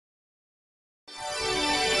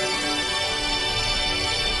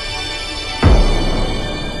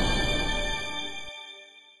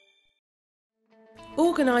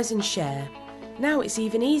Organise and share. Now it's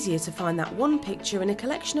even easier to find that one picture in a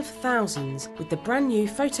collection of thousands with the brand new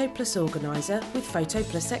PhotoPlus organiser with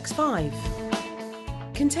PhotoPlus X5.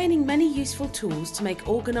 Containing many useful tools to make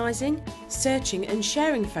organising, searching and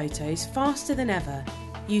sharing photos faster than ever.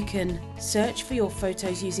 You can search for your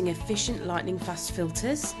photos using efficient lightning-fast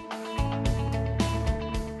filters,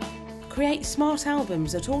 create smart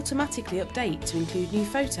albums that automatically update to include new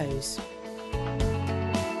photos,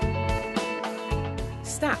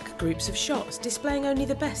 stack groups of shots displaying only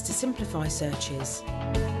the best to simplify searches,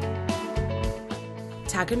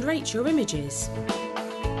 tag and rate your images,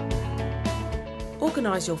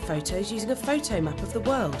 organise your photos using a photo map of the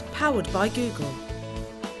world powered by Google.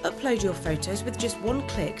 Upload your photos with just one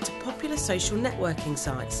click to popular social networking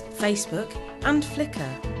sites, Facebook and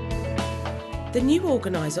Flickr. The new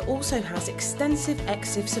organiser also has extensive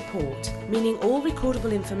EXIF support, meaning all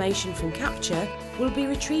recordable information from capture will be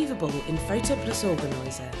retrievable in PhotoPlus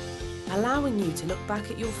Organiser, allowing you to look back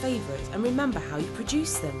at your favourites and remember how you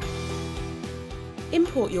produced them.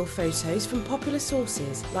 Import your photos from popular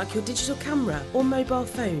sources like your digital camera or mobile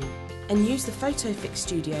phone, and use the PhotoFix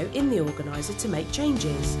Studio in the organiser to make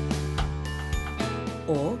changes.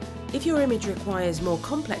 Or, if your image requires more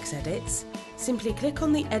complex edits, simply click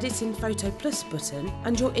on the Edit in PhotoPlus button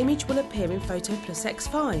and your image will appear in PhotoPlus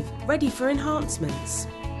X5, ready for enhancements.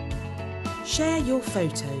 Share your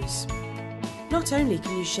photos. Not only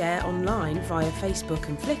can you share online via Facebook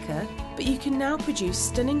and Flickr, but you can now produce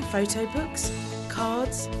stunning photo books,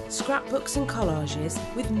 cards, scrapbooks and collages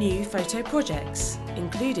with new photo projects,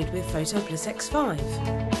 included with PhotoPlus X5.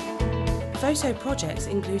 Photo projects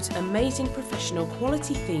include amazing professional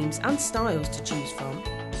quality themes and styles to choose from,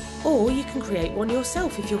 or you can create one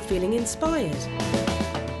yourself if you're feeling inspired.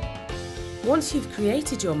 Once you've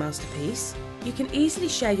created your masterpiece, you can easily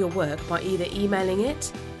share your work by either emailing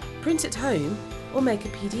it, print at home, or make a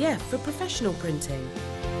PDF for professional printing.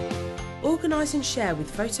 Organise and share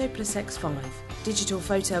with PhotoPlus X5. Digital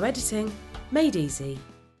photo editing made easy.